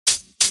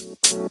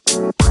Hey,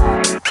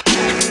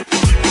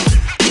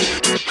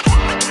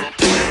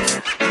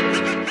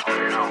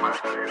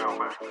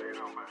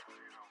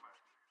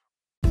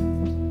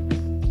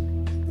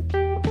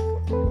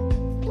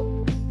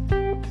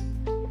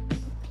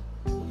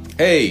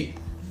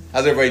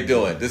 how's everybody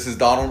doing? This is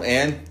Donald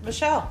and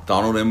Michelle.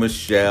 Donald and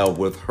Michelle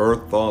with Her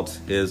Thoughts,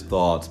 His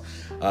Thoughts.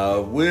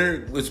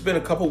 It's been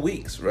a couple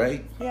weeks,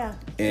 right? Yeah.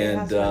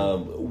 And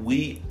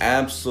we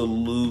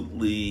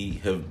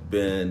absolutely have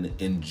been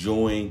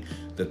enjoying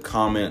the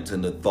comments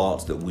and the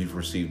thoughts that we've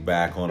received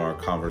back on our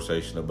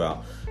conversation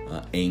about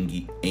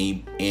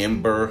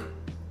Amber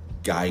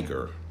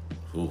Guyger.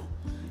 Ooh.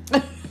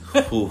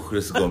 Ooh,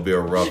 this is going to be a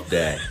rough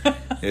day.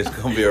 It's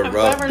going to be a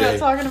rough day. We're not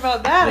talking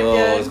about that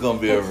again. Oh, it's going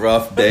to be a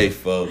rough day,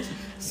 folks.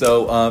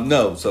 So,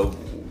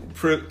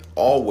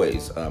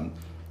 always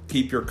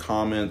keep your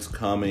comments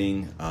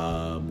coming.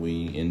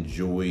 We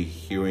enjoy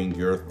hearing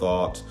your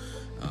thoughts.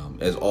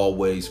 As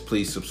always,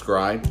 please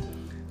subscribe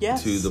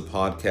to the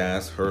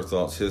podcast, Her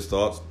Thoughts, His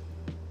Thoughts.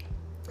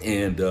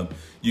 And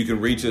you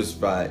can reach us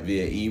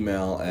via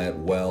email at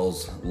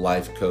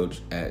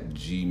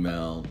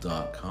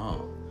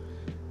wellslifecoach@gmail.com.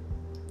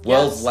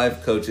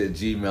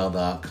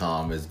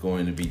 WellsLifeCoach@gmail.com is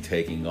going to be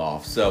taking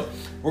off. So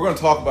we're going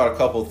to talk about a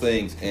couple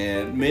things.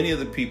 And many of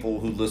the people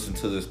who listen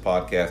to this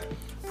podcast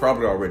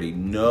probably already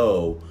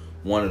know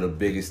one of the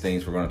biggest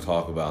things we're going to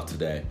talk about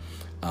today.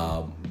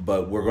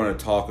 But we're going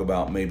to talk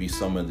about maybe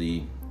some of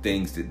the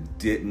things that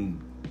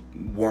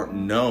weren't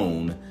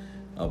known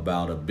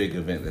about a big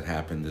event that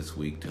happened this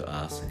week to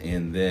us.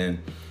 And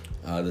then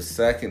the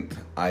second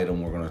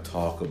item we're going to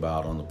talk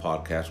about on the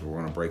podcast, we're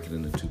going to break it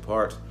into two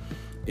parts,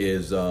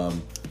 is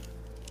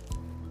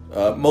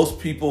most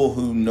people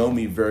who know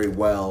me very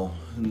well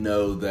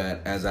know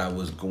that as I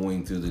was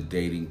going through the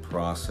dating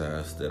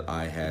process that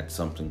I had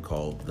something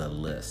called the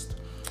list.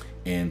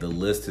 And the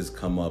list has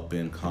come up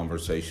in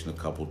conversation a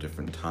couple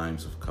different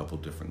times with a couple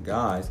different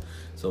guys.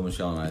 So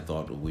Michelle and I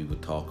thought that we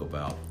would talk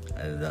about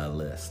the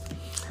list.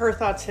 Her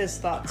thoughts, his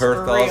thoughts.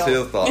 Her thoughts,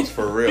 his thoughts,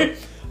 for real.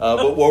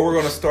 But what we're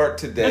going to start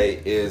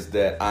today is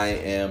that I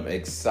am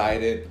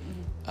excited,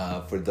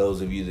 for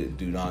those of you that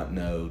do not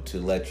know, to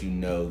let you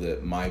know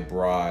that my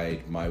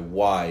bride, my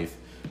wife,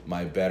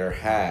 my better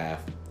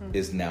half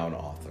is now an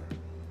author.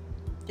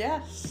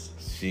 Yes.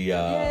 She,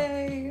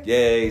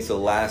 yay. So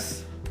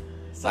last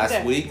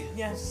week,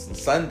 yes,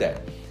 Sunday,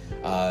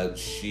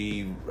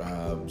 she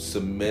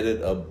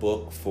submitted a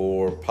book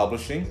for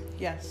publishing.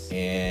 Yes.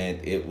 And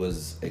it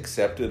was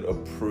accepted,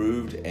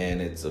 approved,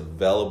 and it's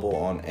available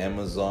on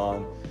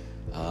Amazon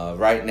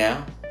right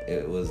now.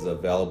 It was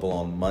available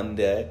on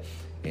Monday,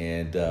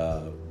 and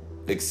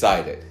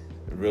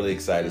really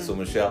excited. So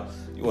Michelle,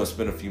 you want to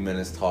spend a few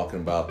minutes talking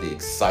about the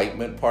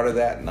excitement part of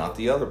that, not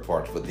the other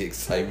parts, but the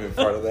excitement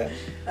part of that?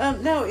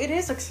 No, it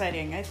is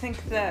exciting. I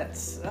think that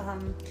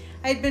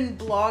I had been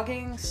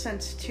blogging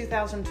since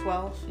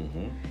 2012,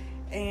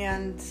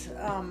 and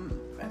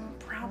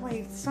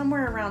probably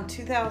somewhere around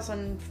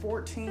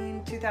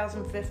 2014,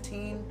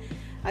 2015,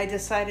 I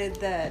decided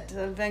that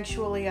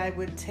eventually I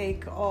would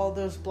take all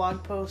those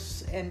blog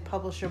posts and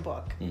publish a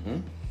book.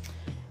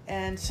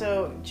 And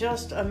so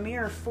just a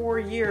mere 4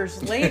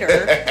 years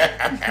later,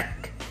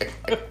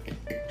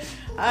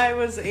 I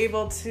was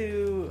able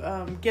to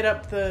get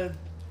up the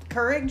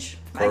courage,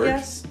 I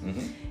guess,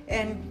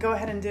 and go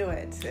ahead and do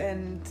it.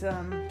 And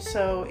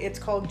so it's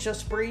called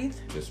Just Breathe.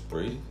 Just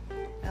Breathe.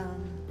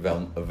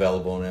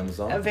 Available on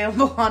Amazon.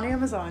 Available on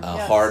Amazon.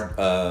 Yes. Hard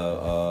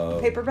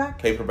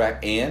paperback.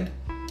 Paperback and.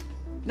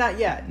 Not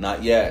yet.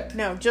 Not yet.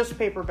 No, just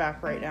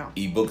paperback right now.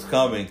 Ebook's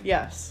coming.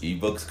 Yes.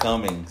 Ebook's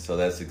coming, so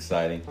that's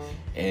exciting.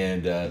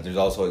 And there's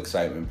also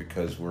excitement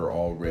because we're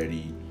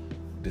already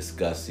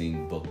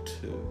discussing book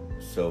 2.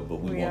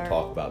 But we won't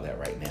talk about that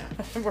right now.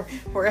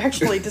 we're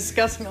actually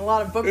discussing a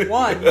lot of book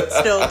 1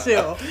 still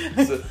too.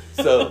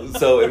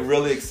 so it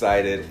really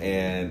excited,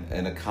 and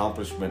an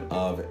accomplishment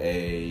of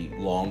a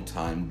long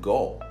time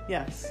goal.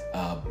 Yes.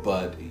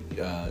 But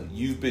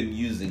you've been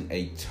using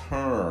a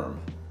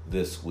term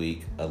this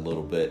week a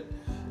little bit.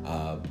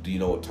 Do you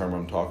know what term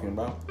I'm talking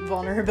about?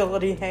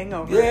 Vulnerability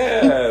hangover.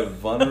 Yeah,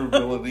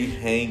 vulnerability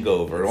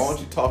hangover. Why don't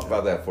you talk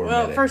about that for a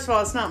minute? Well, first of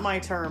all, it's not my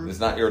term. It's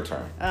not your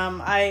term.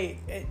 I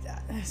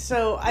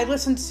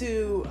listen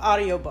to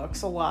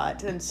audiobooks a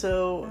lot, and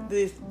so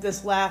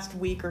this last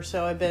week or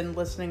so I've been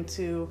listening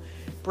to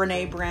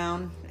Brené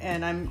Brown,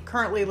 and I'm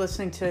currently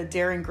listening to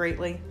Daring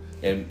Greatly.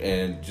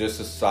 And just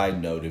a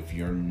side note, if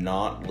you're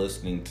not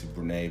listening to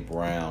Brené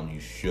Brown, you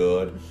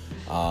should.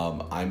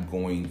 I'm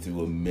going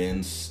through a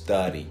men's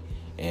study,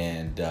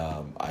 and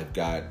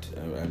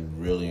I'm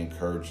really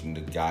encouraging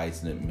the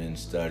guys in the men's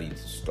study to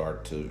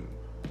start to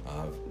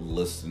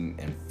listen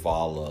and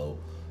follow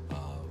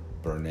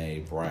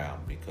Brené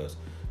Brown, because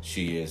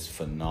she is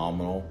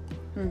phenomenal.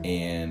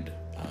 And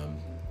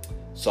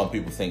some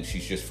people think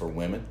she's just for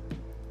women,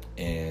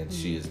 and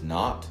she is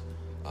not.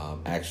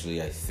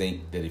 Actually, I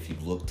think that if you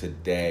look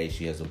today,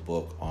 she has a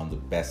book on the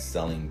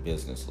best-selling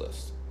business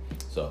list.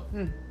 So,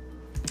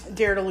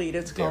 Dare to Lead,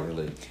 it's called. Dare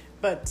to Lead.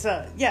 But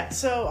yeah,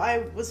 so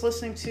I was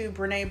listening to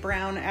Brene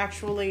Brown.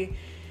 Actually,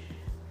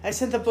 I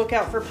sent the book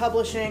out for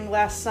publishing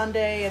last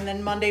Sunday, and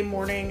then Monday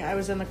morning I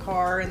was in the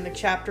car, and the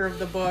chapter of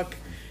the book,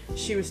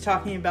 she was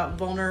talking about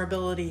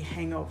vulnerability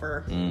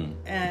hangover.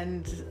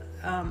 And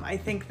I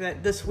think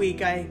that this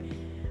week I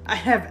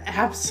have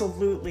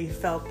absolutely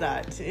felt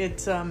that.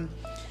 It's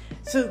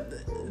so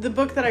the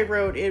book that I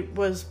wrote, it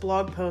was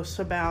blog posts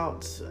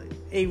about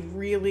a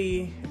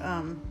really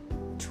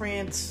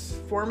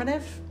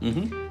transformative,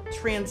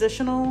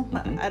 transitional,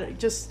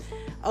 just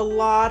a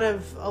lot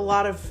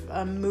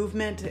of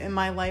movement in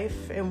my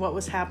life and what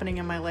was happening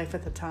in my life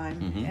at the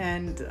time.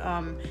 And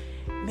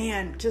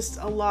man, just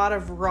a lot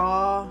of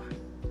raw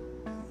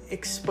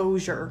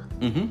exposure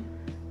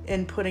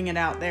in putting it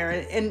out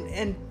there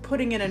and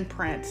putting it in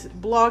print.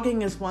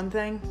 Blogging is one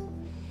thing,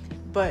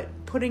 but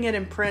putting it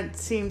in print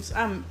seems,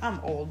 I'm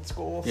old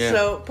school. Yeah.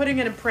 So putting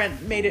it in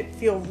print made it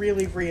feel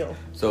really real.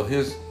 So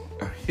his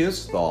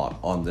thought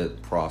on the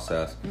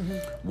process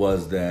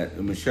was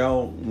that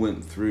Michelle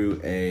went through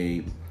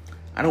I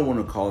don't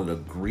want to call it a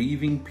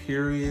grieving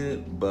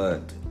period,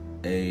 but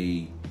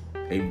this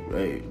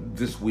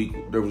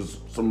week there was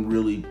some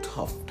really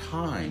tough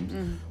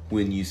times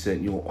when you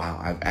said, wow,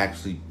 I've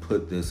actually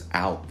put this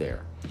out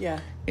there. Yeah.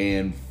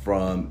 And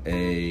from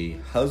a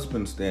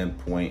husband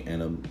standpoint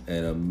and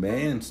a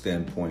man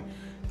standpoint,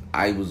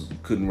 I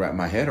couldn't wrap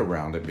my head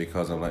around it,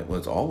 because I'm like, well,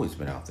 it's always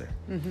been out there.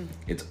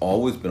 It's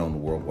always been on the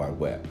World Wide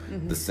Web.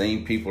 The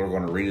same people are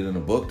going to read it in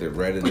a book that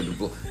read it in the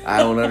book. I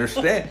don't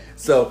understand.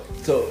 So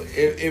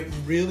it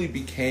really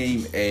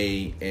became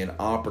an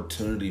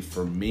opportunity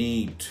for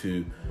me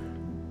to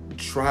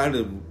try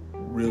to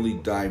really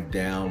dive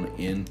down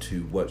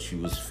into what she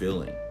was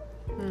feeling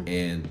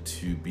and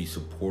to be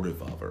supportive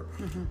of her.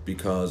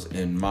 Because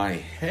in my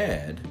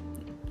head,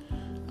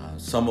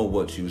 some of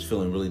what she was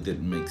feeling really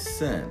didn't make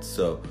sense.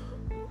 So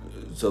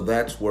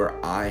that's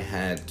where I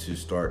had to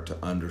start to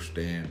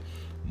understand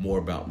more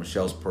about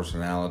Michelle's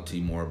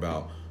personality, more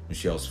about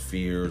Michelle's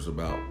fears,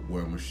 about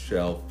where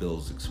Michelle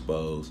feels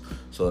exposed,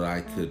 so that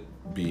I could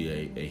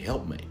be a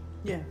helpmate.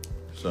 Yeah.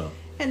 So.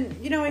 And,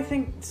 I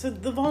think, so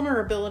the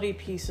vulnerability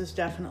piece is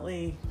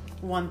definitely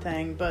one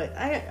thing, but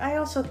I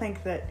also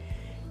think that,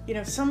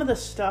 some of the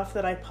stuff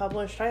that I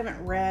published, I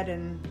haven't read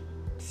in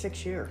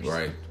 6 years.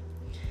 Right.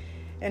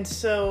 And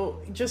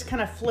so just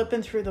kind of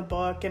flipping through the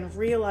book and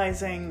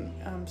realizing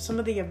some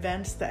of the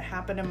events that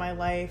happened in my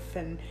life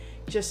and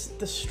just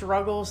the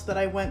struggles that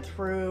I went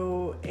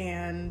through,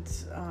 and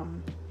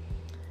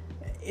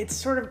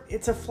it's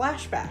a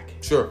flashback.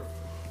 Sure.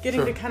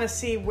 Getting to kind of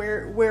see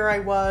where I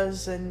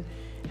was and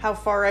how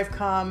far I've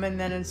come, and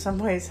then in some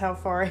ways how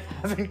far I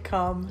haven't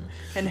come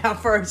and how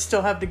far I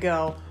still have to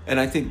go. And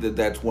I think that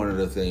that's one of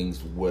the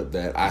things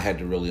that I had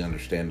to really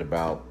understand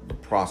about the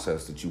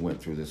process that you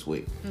went through this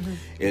week,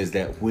 is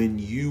that when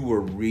you were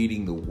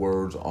reading the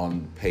words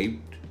on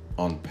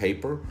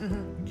paper,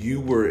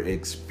 you were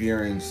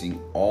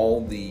experiencing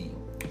all the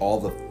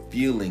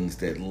feelings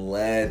that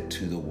led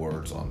to the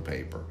words on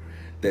paper.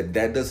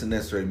 That doesn't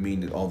necessarily mean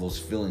that all those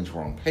feelings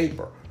were on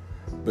paper,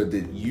 but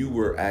that you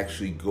were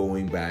actually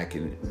going back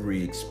and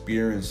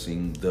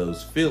re-experiencing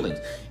those feelings.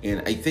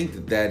 And I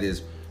think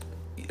that's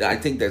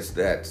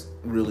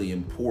really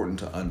important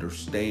to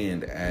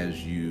understand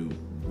as you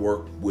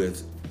work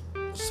with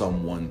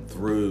someone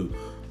through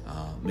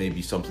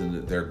maybe something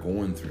that they're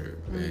going through,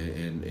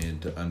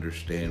 and to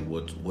understand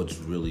what's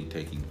really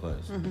taking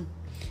place.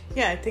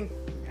 Yeah, I think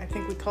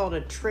we call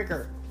it a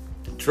trigger.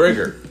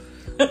 Trigger.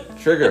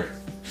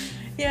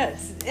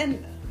 Yes,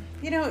 and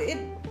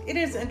it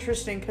is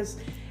interesting because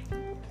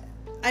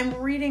I'm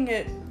reading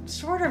it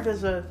sort of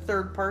as a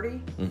third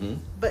party,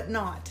 but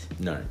not.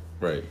 No,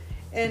 right.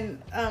 And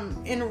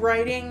in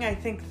writing, I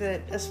think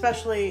that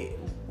especially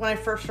when I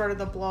first started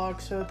the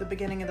blog, so at the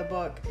beginning of the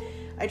book,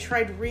 I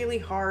tried really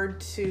hard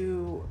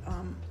to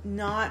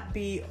not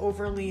be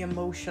overly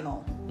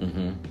emotional.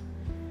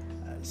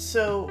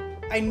 So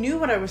I knew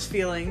what I was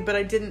feeling, but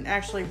I didn't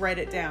actually write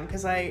it down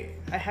because I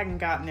hadn't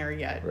gotten there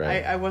yet.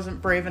 Right. I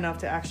wasn't brave enough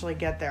to actually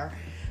get there.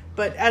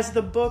 But as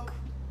the book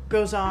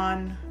goes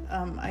on,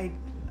 I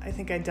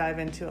think I dive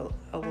into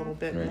a little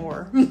bit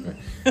more. Right.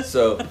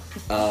 So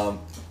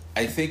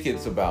I think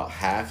it's about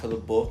half of the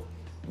book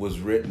was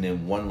written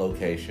in one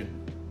location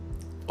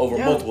over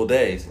multiple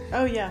days.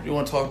 Oh, yeah. You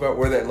want to talk about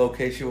where that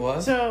location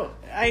was? So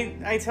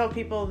I tell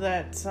people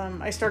that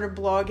I started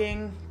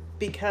blogging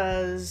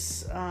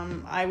because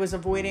I was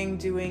avoiding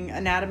doing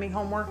anatomy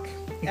homework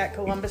at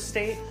Columbus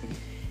State.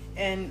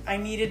 And I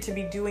needed to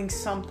be doing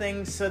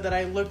something so that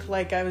I looked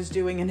like I was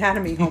doing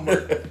anatomy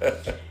homework.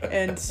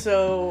 And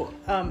so,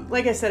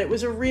 like I said, it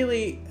was a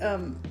really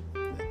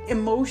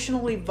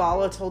emotionally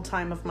volatile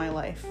time of my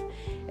life.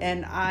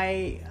 And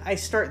I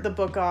start the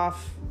book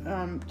off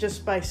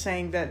just by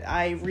saying that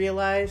I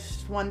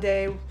realized one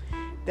day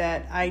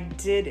that I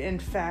did, in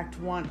fact,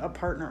 want a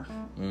partner.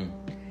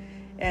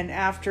 And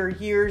after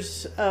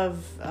years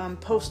of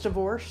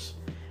post-divorce,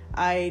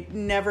 I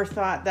never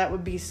thought that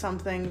would be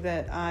something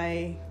that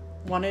I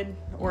wanted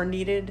or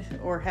needed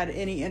or had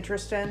any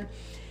interest in.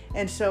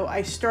 And so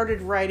I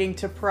started writing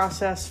to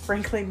process,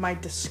 frankly, my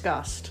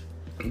disgust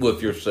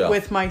with yourself,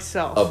 with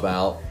myself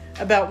about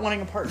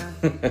wanting a partner.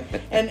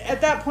 And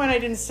at that point, I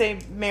didn't say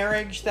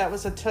marriage. That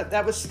was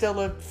that was still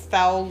a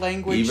foul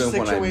language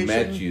situation. Even when I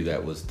met you,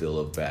 that was still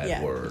a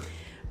bad word.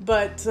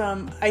 But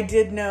I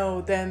did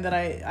know then that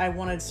I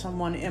wanted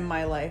someone in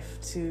my life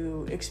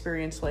to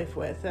experience life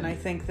with. And I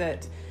think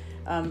that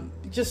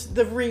just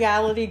the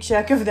reality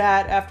check of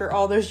that after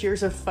all those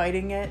years of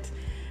fighting it,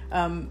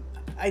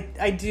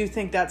 I do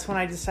think that's when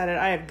I decided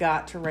I have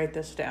got to write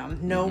this down.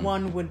 No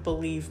one would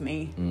believe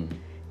me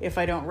if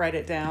I don't write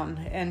it down.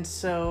 And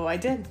so I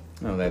did.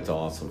 Oh, that's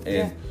awesome.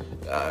 And,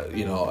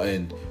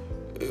 and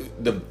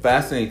the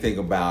fascinating thing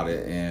about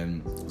it,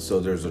 and so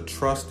there's a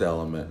trust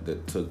element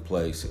that took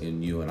place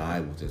in you and I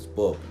with this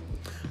book.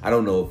 I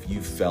don't know if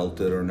you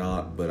felt it or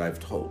not, but I've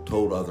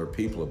told other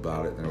people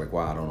about it, and they're like,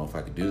 wow, I don't know if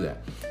I could do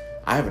that.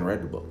 I haven't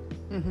read the book.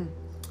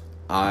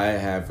 I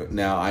have,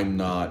 now I'm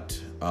not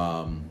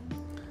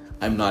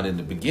in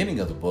the beginning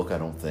of the book, I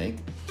don't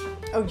think.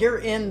 Oh, you're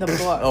in the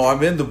book. Oh,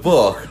 I'm in the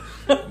book.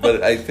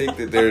 But I think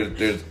that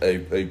there's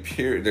a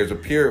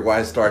period where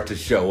I start to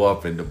show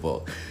up in the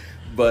book.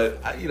 But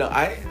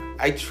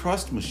I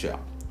trust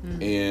Michelle,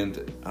 and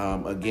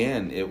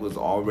again, it was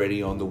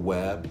already on the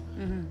web.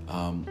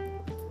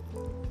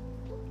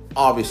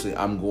 Obviously,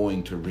 I'm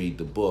going to read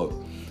the book,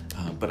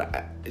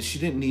 but she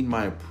didn't need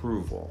my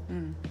approval.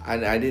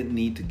 I didn't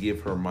need to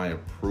give her my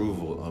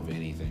approval of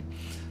anything.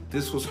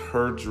 This was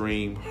her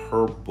dream,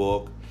 her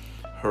book,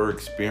 her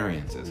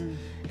experiences,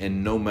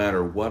 and no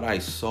matter what I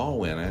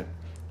saw in it,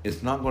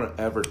 it's not going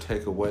to ever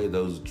take away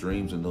those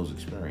dreams and those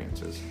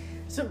experiences.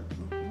 So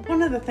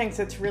one of the things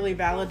that's really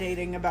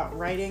validating about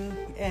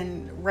writing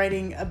and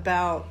writing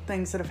about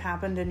things that have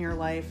happened in your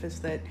life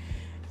is that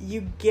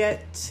you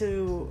get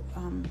to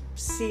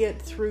see it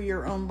through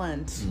your own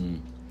lens.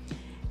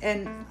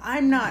 And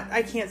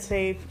I can't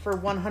say for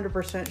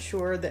 100%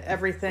 sure that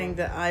everything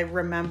that I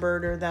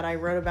remembered or that I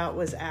wrote about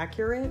was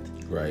accurate.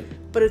 Right.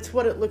 But it's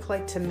what it looked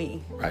like to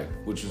me. Right.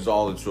 Which is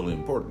all that's really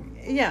important.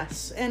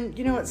 Yes. And,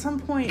 at some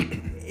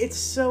point, it's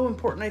so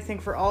important, I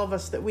think, for all of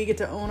us that we get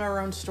to own our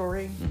own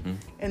story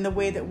and the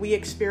way that we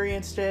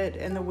experienced it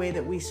and the way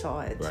that we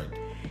saw it. Right.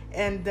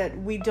 And that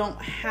we don't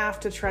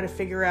have to try to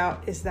figure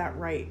out, is that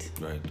right?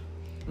 Right.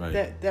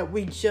 Right. That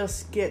we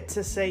just get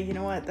to say, you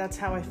know what, that's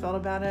how I felt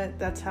about it.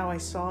 That's how I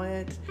saw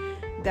it.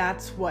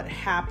 That's what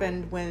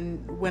happened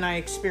when I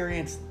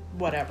experienced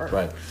whatever.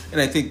 Right. And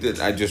I think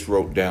that I just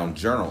wrote down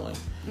journaling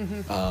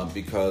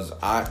because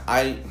I've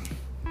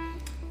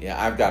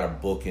got a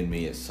book in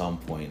me at some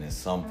point. At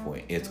some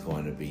point, it's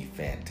going to be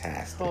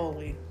fantastic.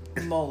 Holy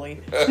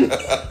moly.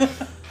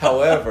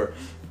 However,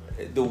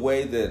 the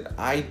way that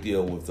I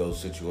deal with those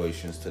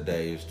situations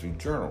today is through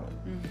journaling.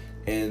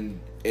 And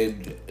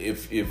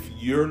if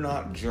you're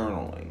not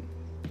journaling,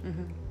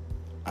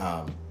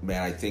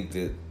 man, I think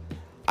that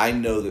I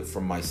know that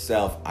for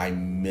myself, I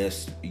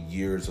missed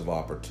years of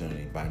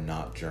opportunity by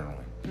not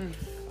journaling.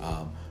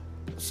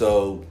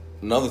 So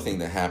another thing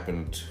that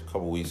happened a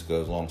couple weeks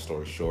ago, long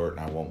story short,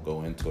 and I won't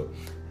go into it.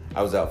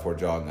 I was out for a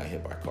jog and I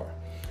hit by a car,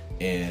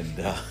 and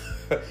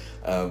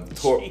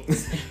tore.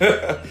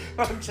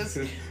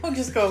 We'll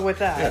just go with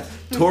that.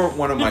 Yeah, tore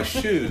one of my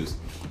shoes.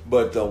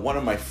 But one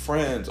of my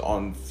friends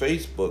on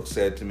Facebook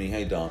said to me,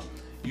 hey, Don,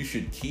 you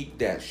should keep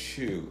that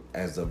shoe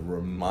as a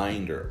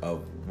reminder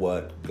of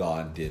what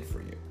God did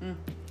for you.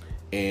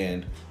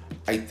 And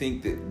I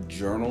think that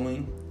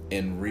journaling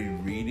and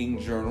rereading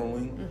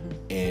journaling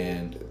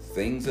and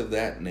things of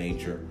that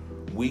nature,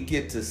 we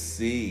get to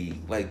see,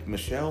 like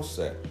Michelle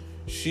said,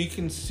 she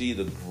can see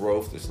the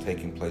growth that's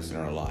taking place in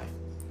her life.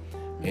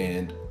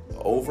 And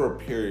over a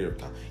period of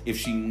time, if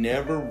she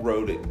never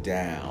wrote it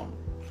down,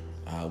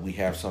 we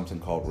have something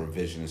called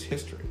revisionist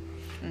history,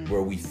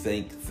 where we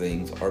think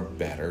things are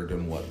better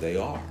than what they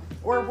are.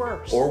 Or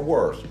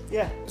worse.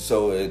 Yeah.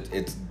 So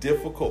it's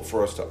difficult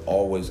for us to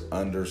always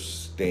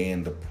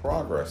understand the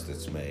progress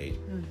that's made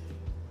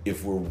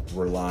if we're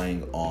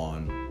relying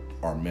on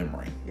our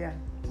memory. Yeah.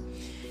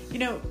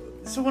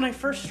 So when I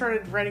first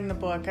started writing the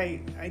book,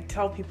 I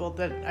tell people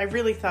that I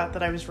really thought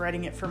that I was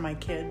writing it for my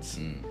kids.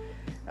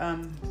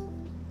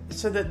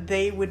 So that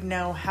they would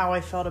know how I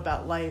felt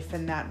about life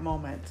in that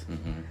moment.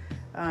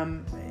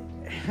 And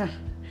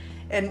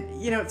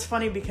it's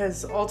funny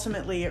because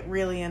ultimately it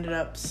really ended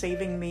up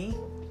saving me,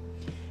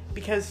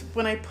 because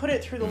when I put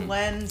it through the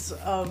lens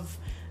of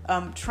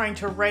trying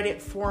to write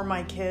it for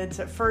my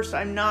kids, at first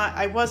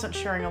I wasn't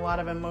sharing a lot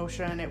of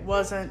emotion. It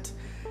wasn't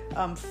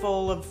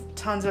full of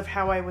tons of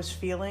how I was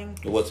feeling.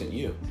 It wasn't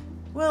you.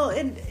 Well,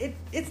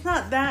 it's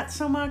not that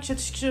so much.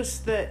 It's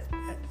just that,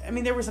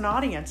 there was an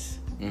audience.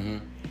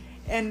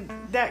 And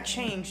that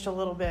changed a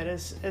little bit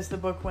as the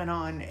book went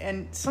on.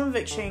 And some of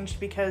it changed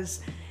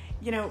because,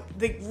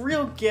 the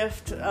real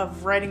gift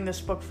of writing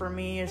this book for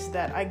me is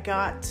that I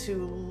got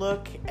to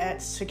look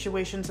at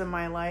situations in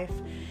my life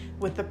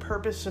with the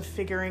purpose of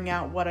figuring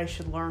out what I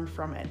should learn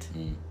from it.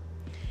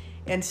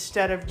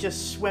 Instead of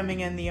just swimming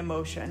in the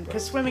emotion.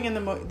 Because swimming in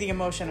the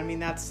emotion,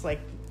 that's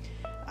like,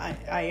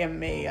 I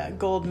am a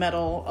gold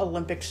medal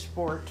Olympic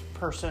sport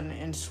person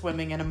in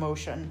swimming and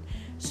emotion.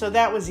 So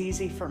that was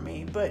easy for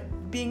me.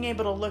 But being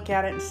able to look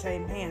at it and say,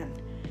 man,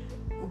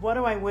 what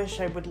do I wish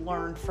I would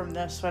learn from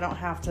this so I don't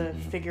have to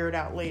figure it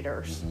out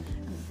later?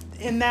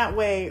 In that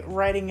way,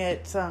 writing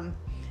it,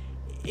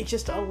 it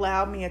just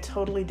allowed me a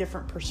totally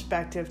different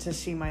perspective to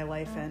see my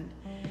life in.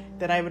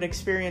 That I would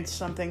experience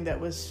something that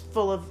was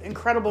full of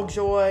incredible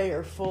joy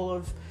or full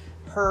of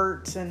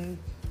hurt and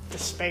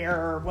despair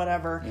or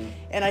whatever.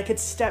 And I could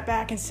step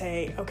back and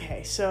say,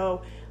 okay,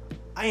 so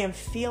I am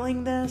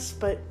feeling this,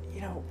 but,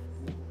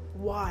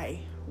 why?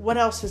 What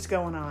else is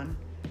going on?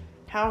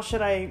 How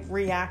should I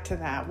react to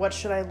that? What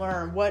should I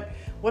learn?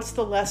 What's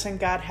the lesson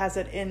God has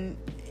it in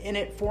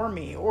it for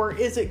me? Or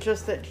is it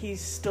just that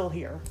he's still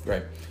here?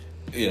 Right.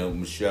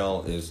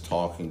 Michelle is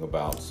talking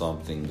about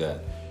something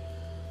that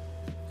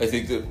I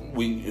think that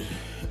we,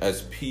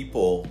 as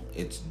people,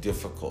 it's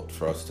difficult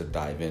for us to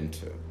dive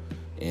into.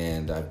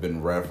 And I've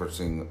been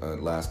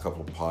referencing last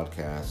couple of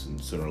podcasts, and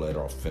sooner or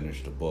later I'll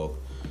finish the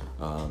book.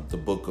 The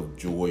Book of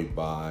Joy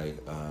by,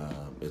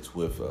 it's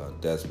with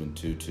Desmond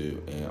Tutu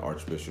and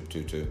Archbishop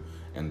Tutu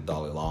and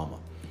Dalai Lama.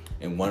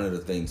 And one of the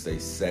things they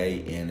say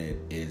in it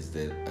is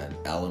that an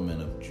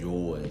element of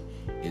joy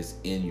is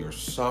in your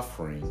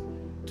suffering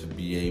to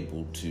be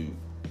able to,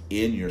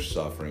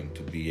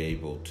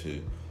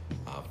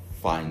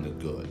 find the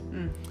good.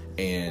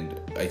 And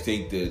I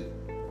think that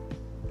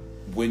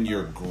when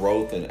your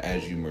growth and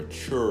as you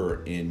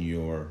mature in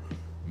your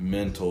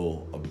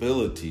mental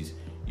abilities,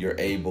 you're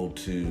able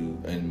to,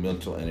 and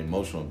mental and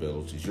emotional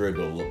abilities, you're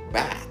able to look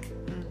back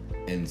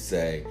and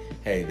say,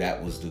 hey,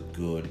 that was the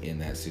good in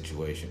that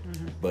situation.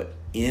 But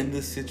in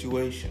the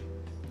situation,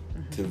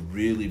 to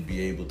really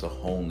be able to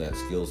hone that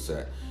skill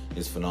set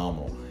is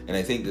phenomenal. And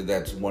I think that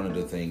that's one of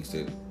the things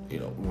that,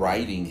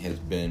 writing has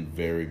been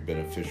very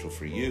beneficial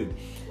for you,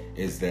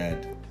 is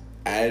that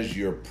as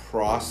you're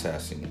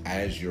processing,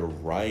 as you're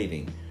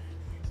writing,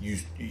 you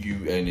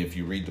and if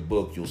you read the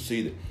book, you'll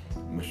see that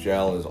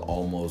Michelle is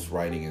almost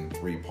writing in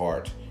 3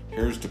 parts.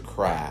 Here's the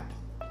crap.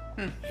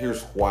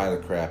 Here's why the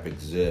crap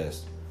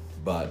exists,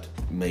 but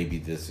maybe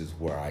this is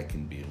where I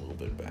can be a little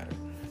bit better.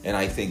 And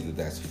I think that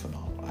that's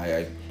phenomenal.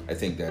 I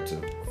think that's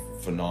a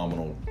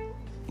phenomenal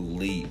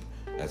leap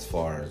as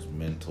far as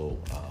mental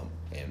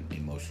and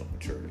emotional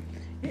maturity.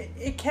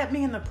 It kept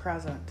me in the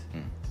present.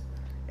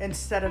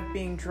 Instead of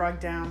being drugged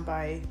down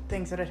by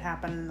things that had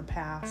happened in the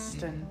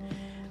past. And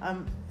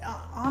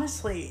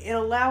honestly, it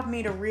allowed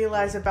me to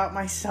realize about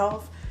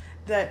myself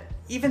that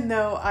even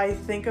though I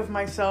think of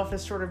myself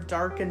as sort of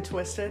dark and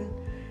twisted,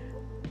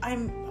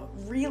 I'm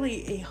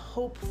really a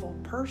hopeful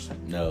person.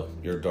 No,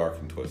 you're dark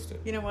and twisted.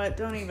 You know what?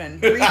 Don't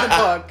even read the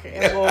book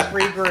and we'll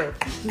regroup.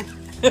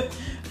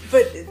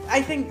 But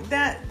I think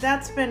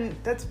that's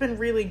been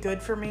really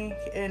good for me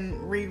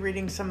in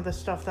rereading some of the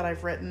stuff that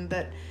I've written,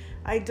 that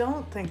I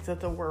don't think that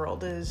the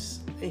world is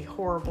a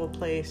horrible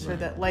place, or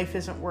that life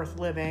isn't worth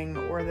living,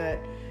 or that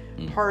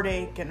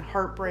heartache and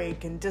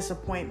heartbreak and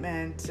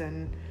disappointment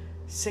and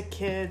sick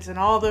kids and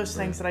all those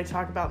things that I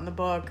talk about in the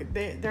book,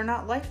 they're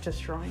not life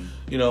destroying.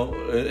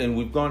 And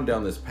we've gone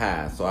down this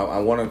path, so I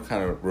want to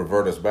kind of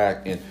revert us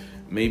back, and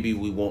maybe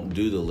we won't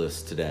do the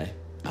list today.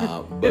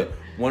 But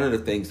one of the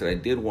things that I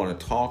did want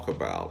to talk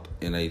about,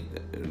 and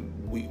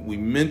we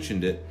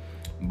mentioned it,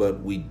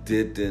 but we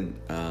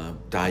didn't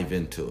dive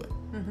into it.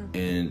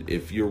 And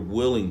if you're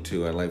willing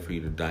to, I'd like for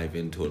you to dive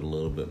into it a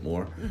little bit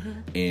more.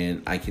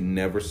 And I can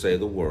never say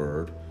the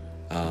word,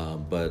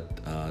 but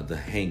the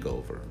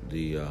hangover,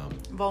 the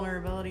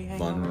vulnerability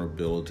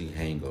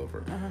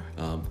hangover.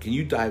 Can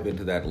you dive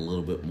into that a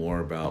little bit more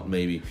about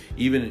maybe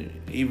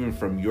even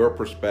from your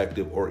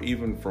perspective, or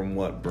even from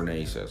what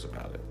Brene says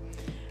about it?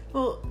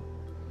 Well,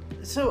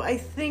 so I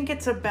think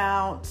it's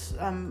about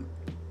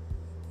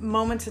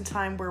moments in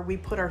time where we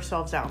put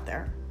ourselves out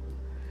there.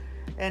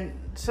 And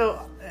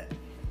so...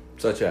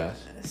 Such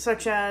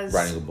as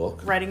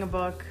writing a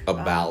book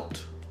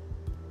about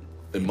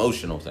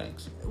emotional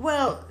things.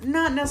 Well,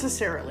 not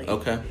necessarily.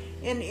 Okay.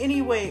 In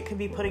any way, it could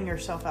be putting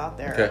yourself out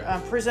there.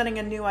 Okay. Presenting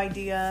a new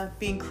idea,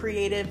 being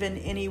creative in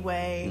any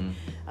way,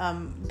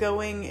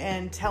 going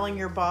and telling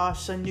your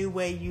boss a new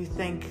way you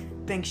think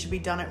things should be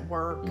done at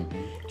work.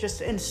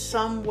 Just in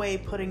some way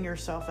putting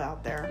yourself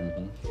out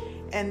there.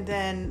 And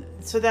then,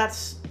 so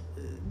that's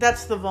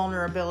the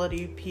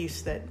vulnerability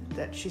piece that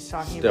she's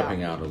talking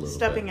about.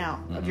 Stepping out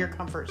of your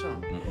comfort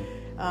zone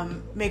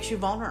makes you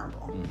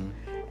vulnerable.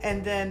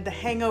 And then the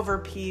hangover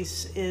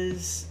piece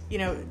is,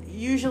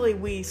 usually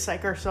we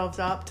psych ourselves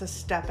up to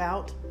step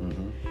out.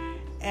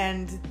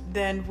 And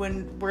then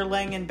when we're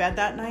laying in bed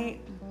that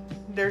night,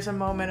 there's a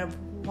moment of,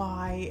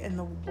 why in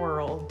the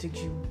world did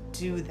you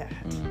do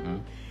that?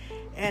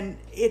 And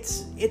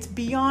it's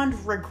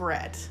beyond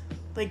regret.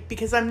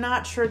 Because I'm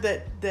not sure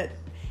that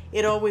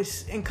it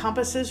always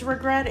encompasses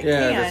regret. It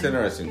can. That's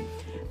interesting.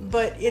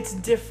 But it's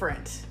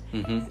different.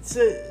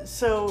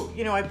 So,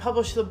 I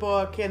published the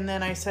book, and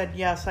then I said,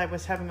 yes, I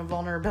was having a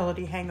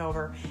vulnerability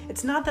hangover.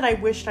 It's not that I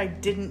wished I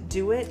didn't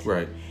do it.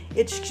 Right.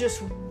 It's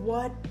just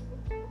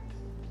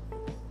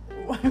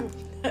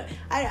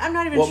I'm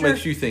not even What sure.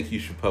 makes you think you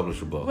should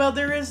publish a book? Well,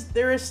 there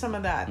is some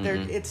of that. There,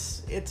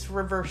 it's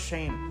reverse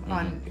shame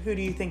on who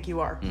do you think you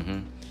are.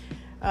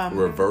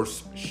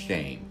 Reverse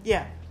shame.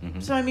 Yeah.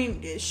 So I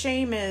mean,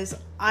 shame is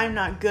I'm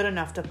not good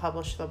enough to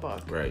publish the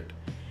book. Right.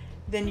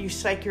 Then you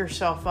psych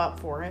yourself up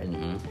for it,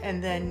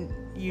 and then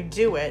you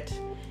do it,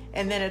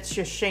 and then it's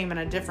just shame in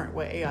a different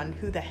way on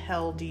who the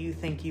hell do you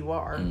think you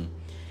are.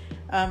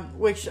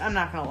 Which I'm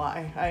not gonna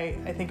lie,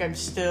 I think I'm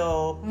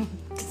still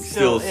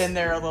in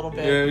there a little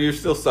bit. Yeah, you're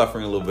still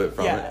suffering a little bit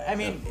from it. Yeah, I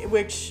mean,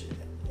 which,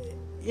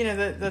 you know,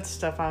 that's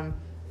stuff I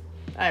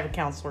have a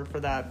counselor for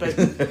that, but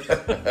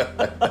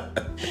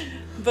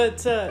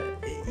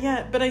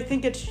but I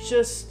think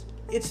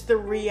it's the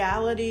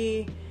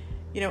reality.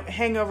 You know,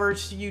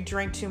 hangovers, you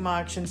drink too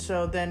much, and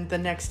so then the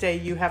next day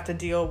you have to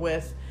deal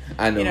with...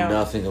 I know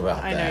nothing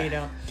about that. I know you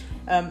don't.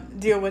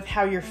 Deal with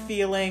how you're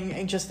feeling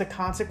and just the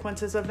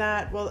consequences of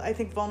that. Well, I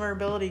think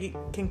vulnerability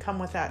can come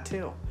with that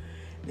too.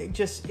 You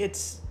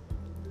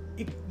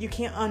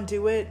can't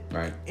undo it.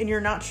 Right. And you're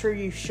not sure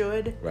you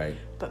should. Right.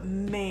 But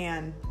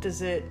man,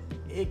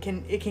 it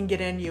can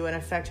get in you and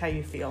affect how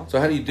you feel. So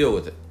how do you deal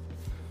with it?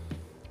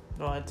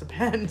 Well, it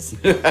depends.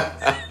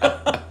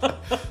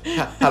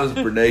 How does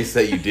Brene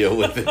say you deal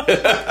with it?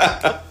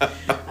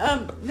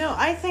 No,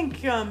 I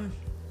think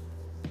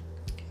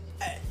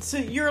so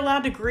you're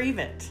allowed to grieve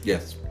it.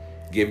 Yes.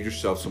 Give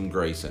yourself some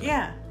grace in it.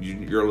 Yeah.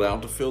 You're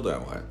allowed to feel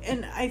that way.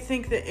 And I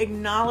think that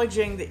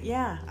acknowledging that,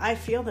 yeah, I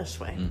feel this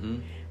way.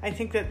 I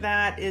think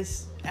that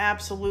is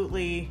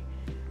absolutely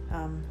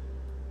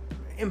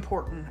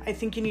important. I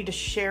think you need to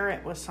share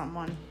it with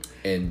someone.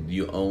 And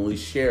you only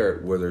share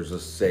it where there's a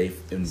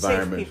safe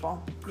environment. Safe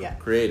people, yeah.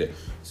 Created.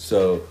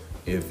 So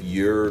if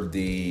you're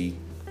the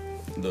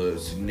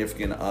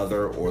significant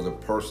other or the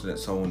person that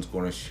someone's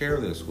going to share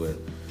this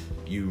with,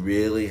 you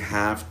really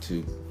have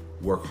to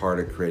work hard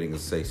at creating a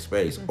safe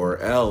space, or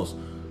else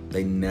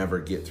they never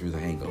get through the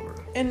hangover.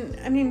 And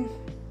I mean,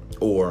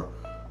 or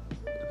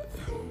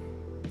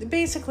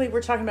basically,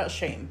 we're talking about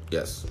shame.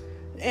 Yes.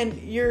 And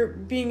you're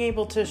being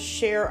able to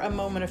share a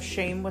moment of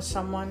shame with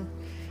someone.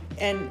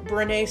 And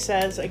Brene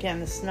says, again,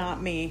 this is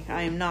not me.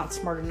 I am not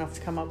smart enough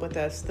to come up with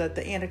this, that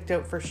the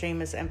antidote for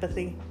shame is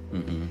empathy.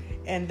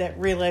 And that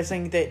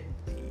realizing that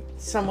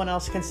someone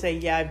else can say,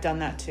 yeah, I've done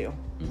that too.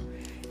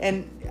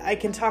 And I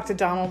can talk to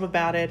Donald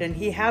about it, and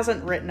he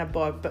hasn't written a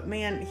book, but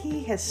man,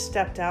 he has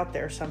stepped out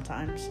there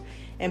sometimes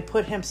and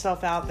put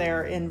himself out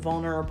there in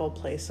vulnerable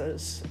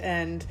places.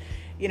 And,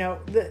 you know,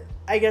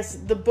 I guess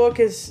the book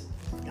is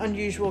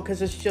unusual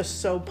because it's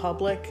just so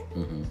public.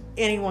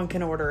 Anyone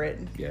can order it.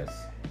 Yes.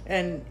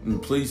 And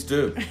please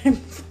do.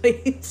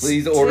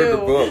 please order the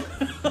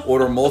book.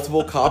 Order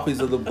multiple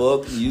copies of the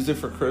book. Use it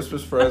for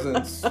Christmas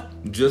presents.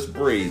 Just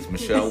Breathe.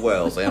 Michelle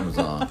Wells,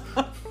 Amazon.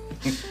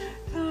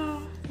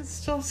 It's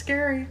still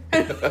scary.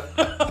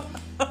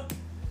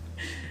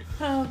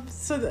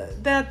 So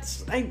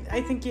that's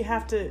I think you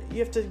have to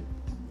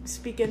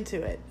speak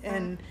into it,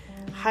 and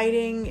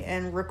hiding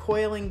and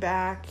recoiling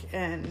back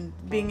and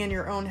being in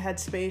your own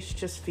headspace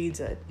just feeds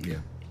it. Yeah.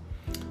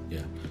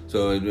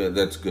 So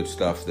that's good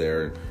stuff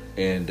there.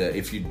 And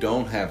if you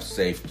don't have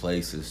safe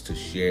places to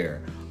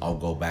share, I'll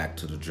go back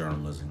to the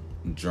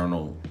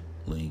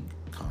journaling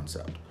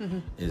concept.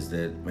 Is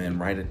that, man,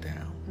 write it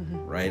down.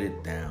 Write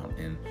it down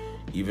and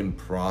even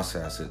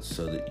process it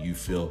so that you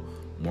feel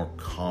more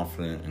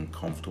confident and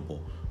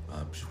comfortable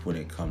when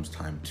it comes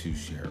time to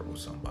share it with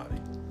somebody.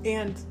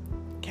 And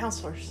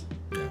counselors.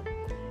 Yeah.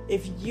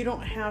 If you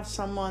don't have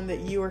someone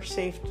that you are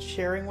safe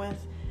sharing with,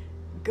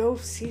 go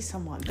see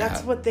someone.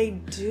 That's what they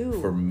do.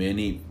 For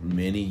many,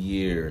 many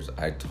years,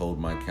 I told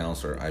my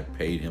counselor I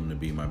paid him to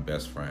be my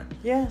best friend.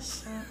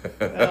 Yes.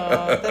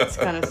 Oh, that's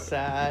kind of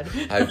sad.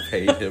 I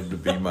paid him to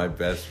be my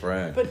best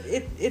friend. But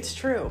it's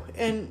true.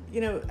 And,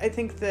 you know, I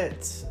think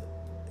that's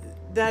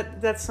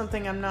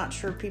something I'm not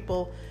sure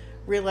people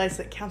realize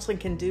that counseling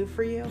can do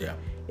for you. Yeah.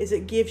 Is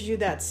it gives you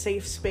that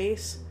safe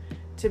space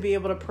to be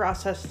able to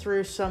process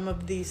through some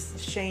of these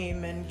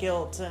shame and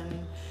guilt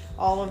and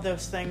all of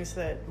those things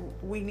that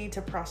we need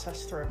to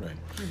process through. Right.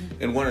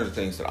 And one of the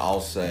things that I'll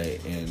say,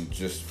 and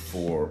just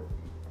for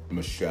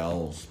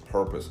Michelle's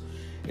purpose,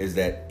 is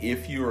that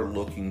if you are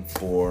looking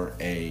for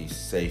a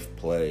safe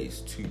place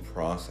to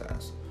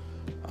process,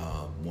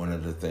 one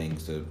of the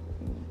things that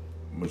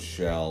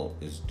Michelle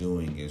is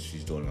doing is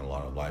she's doing a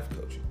lot of life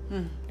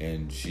coaching.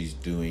 And she's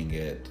doing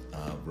it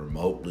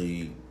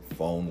remotely,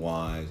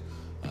 phone-wise.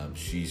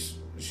 She's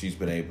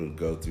been able to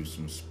go through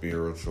some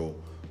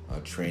spiritual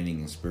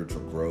training and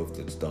spiritual growth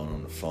that's done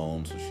on the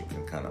phone, so she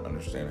can kind of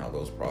understand how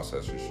those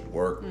processes should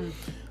work.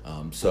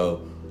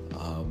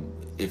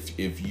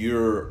 If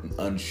you're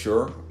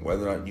unsure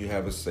whether or not you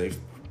have a safe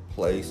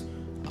place,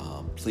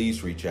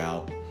 please reach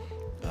out.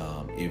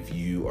 If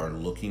you are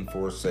looking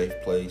for a safe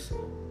place,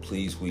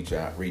 please reach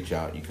out.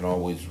 You can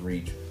always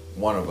reach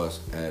one of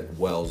us at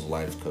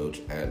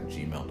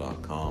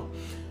wellslifecoach@gmail.com.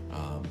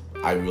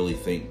 I really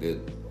think that,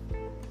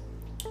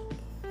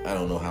 I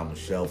don't know how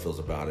Michelle feels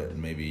about it,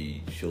 and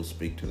maybe she'll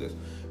speak to this,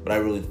 but I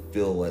really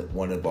feel like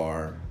one of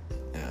our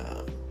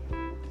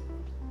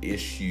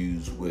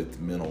issues with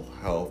mental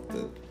health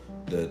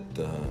that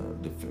the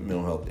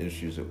mental health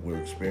issues that we're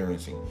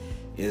experiencing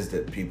is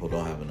that people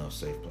don't have enough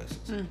safe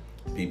places.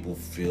 People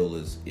feel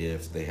as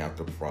if they have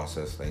to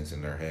process things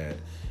in their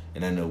head.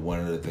 And I know one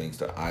of the things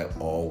that I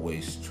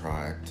always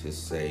try to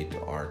say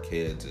to our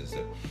kids is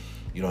that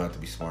you don't have to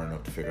be smart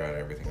enough to figure out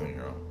everything on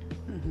your own.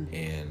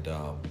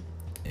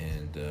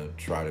 And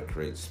try to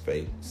create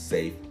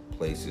safe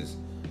places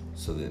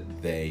so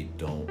that they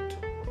don't,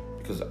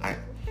 because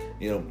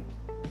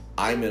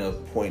I'm in a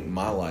point in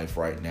my life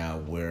right now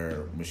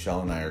where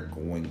Michelle and I are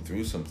going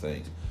through some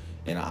things,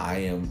 and I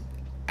am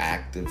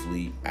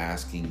actively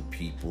asking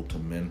people to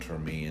mentor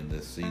me in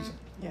this season.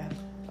 Yeah.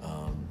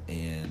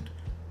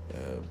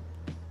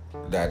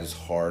 That is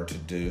hard to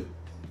do.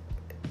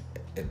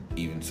 And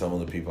even some of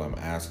the people I'm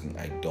asking,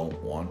 I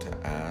don't want to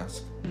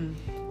ask,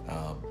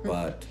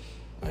 but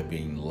I'm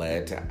being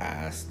led to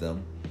ask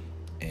them,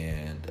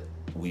 and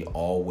we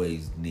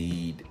always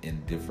need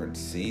in different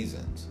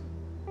seasons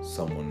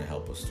someone to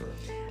help us through.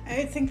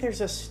 I think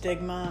there's a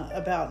stigma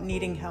about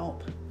needing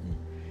help,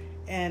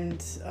 and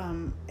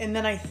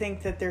then I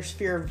think that there's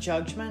fear of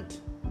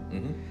judgment.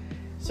 Mm-hmm.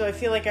 So I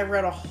feel like I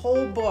read a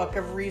whole book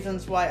of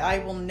reasons why I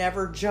will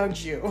never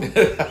judge you.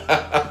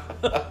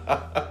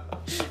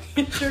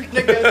 You're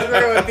gonna go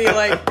through and be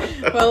like,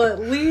 well, at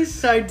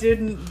least I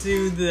didn't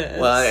do this.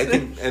 Well, I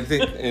think,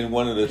 and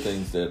one of the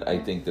things that I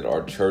think that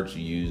our church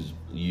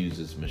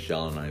uses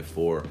Michelle and I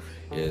for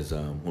is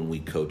when we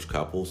coach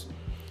couples.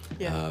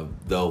 Yeah.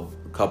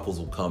 Couples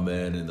will come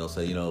in and they'll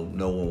say, no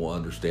one will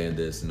understand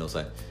this, and they'll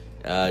say,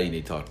 you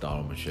need to talk to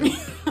Donald and Michelle.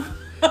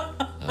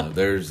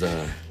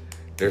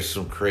 There's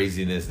some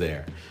craziness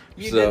there.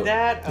 You did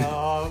that?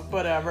 Oh,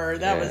 whatever.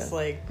 That was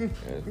like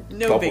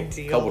no big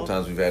deal. A couple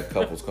times we've had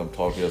couples come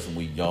talk to us and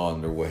we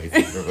yawn their way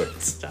through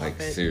it. Stop like,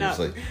 it.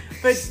 Seriously. No.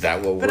 But, is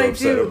that what we're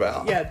upset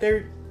about? Yeah,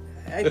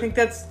 I think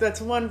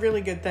that's one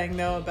really good thing,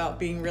 though, about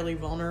being really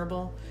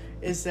vulnerable,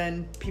 is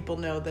then people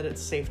know that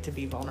it's safe to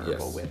be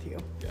vulnerable with you.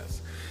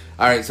 Yes.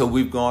 All right, so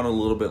we've gone a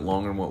little bit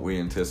longer than what we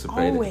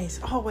anticipated.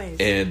 Always.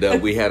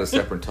 And we had a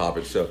separate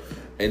topic. So,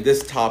 and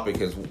this topic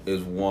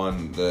is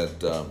one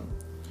that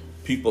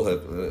people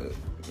have...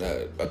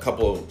 a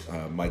couple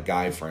of my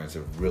guy friends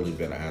have really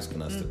been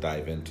asking us to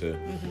dive into.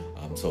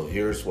 So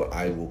here's what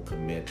I will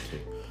commit to.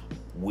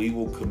 We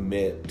will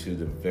commit to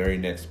the very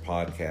next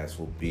podcast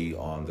will be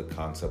on the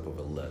concept of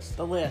a list.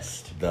 The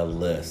list. The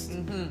list.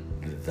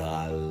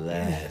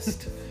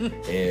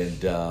 And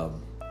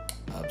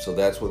so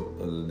that's what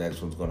the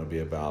next one's going to be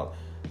about.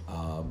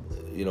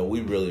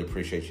 We really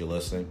appreciate you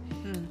listening.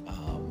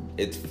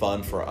 It's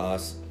fun for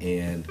us,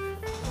 and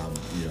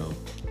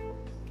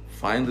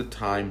find the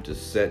time to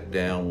sit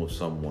down with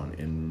someone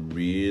and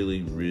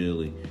really,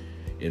 really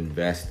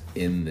invest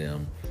in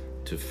them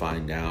to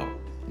find out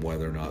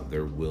whether or not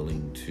they're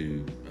willing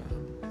to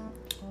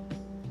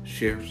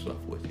share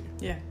stuff with you.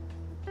 Yeah.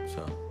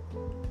 So,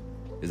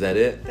 is that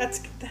it?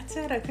 That's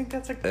it. I think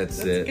that's a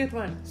good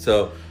one.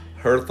 So,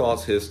 her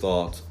thoughts, his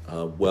thoughts,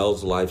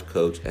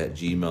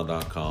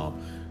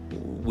 wellslifecoach@gmail.com.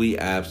 We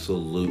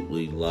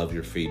absolutely love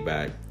your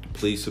feedback.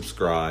 Please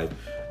subscribe.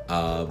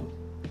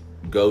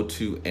 Go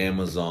to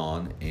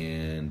Amazon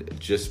and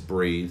just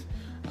breathe.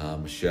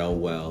 Michelle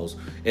Wells.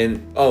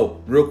 And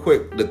real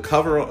quick,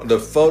 the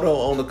photo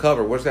on the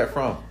cover, where's that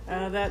from?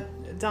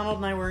 That Donald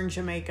and I were in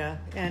Jamaica,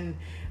 and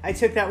I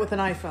took that with an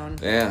iPhone.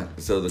 Yeah,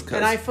 so an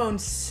iPhone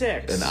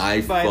 6. An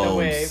iPhone, by the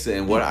way.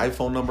 And what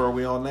iPhone number are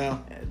we on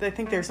now? I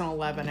think there's an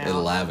 11 now.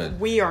 11.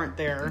 We aren't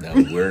there. No,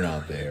 we're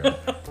not there.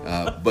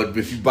 But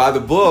if you buy the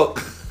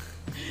book.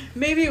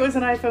 Maybe it was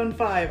an iPhone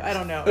 5. I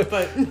don't know.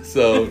 But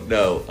So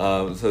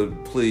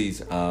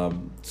please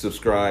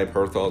subscribe.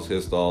 Her thoughts,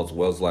 his thoughts.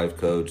 Wells Life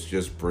Coach.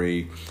 Just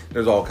breathe.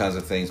 There's all kinds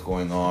of things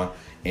going on.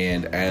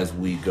 And as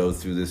we go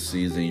through this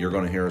season, you're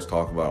going to hear us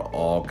talk about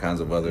all kinds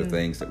of other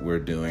things that we're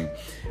doing.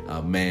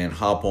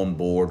 Hop on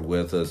board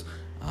with us.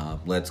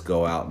 Let's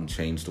go out and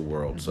change the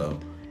world. So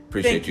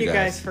appreciate you guys. Thank you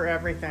guys for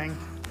everything.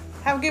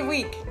 Have a good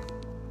week.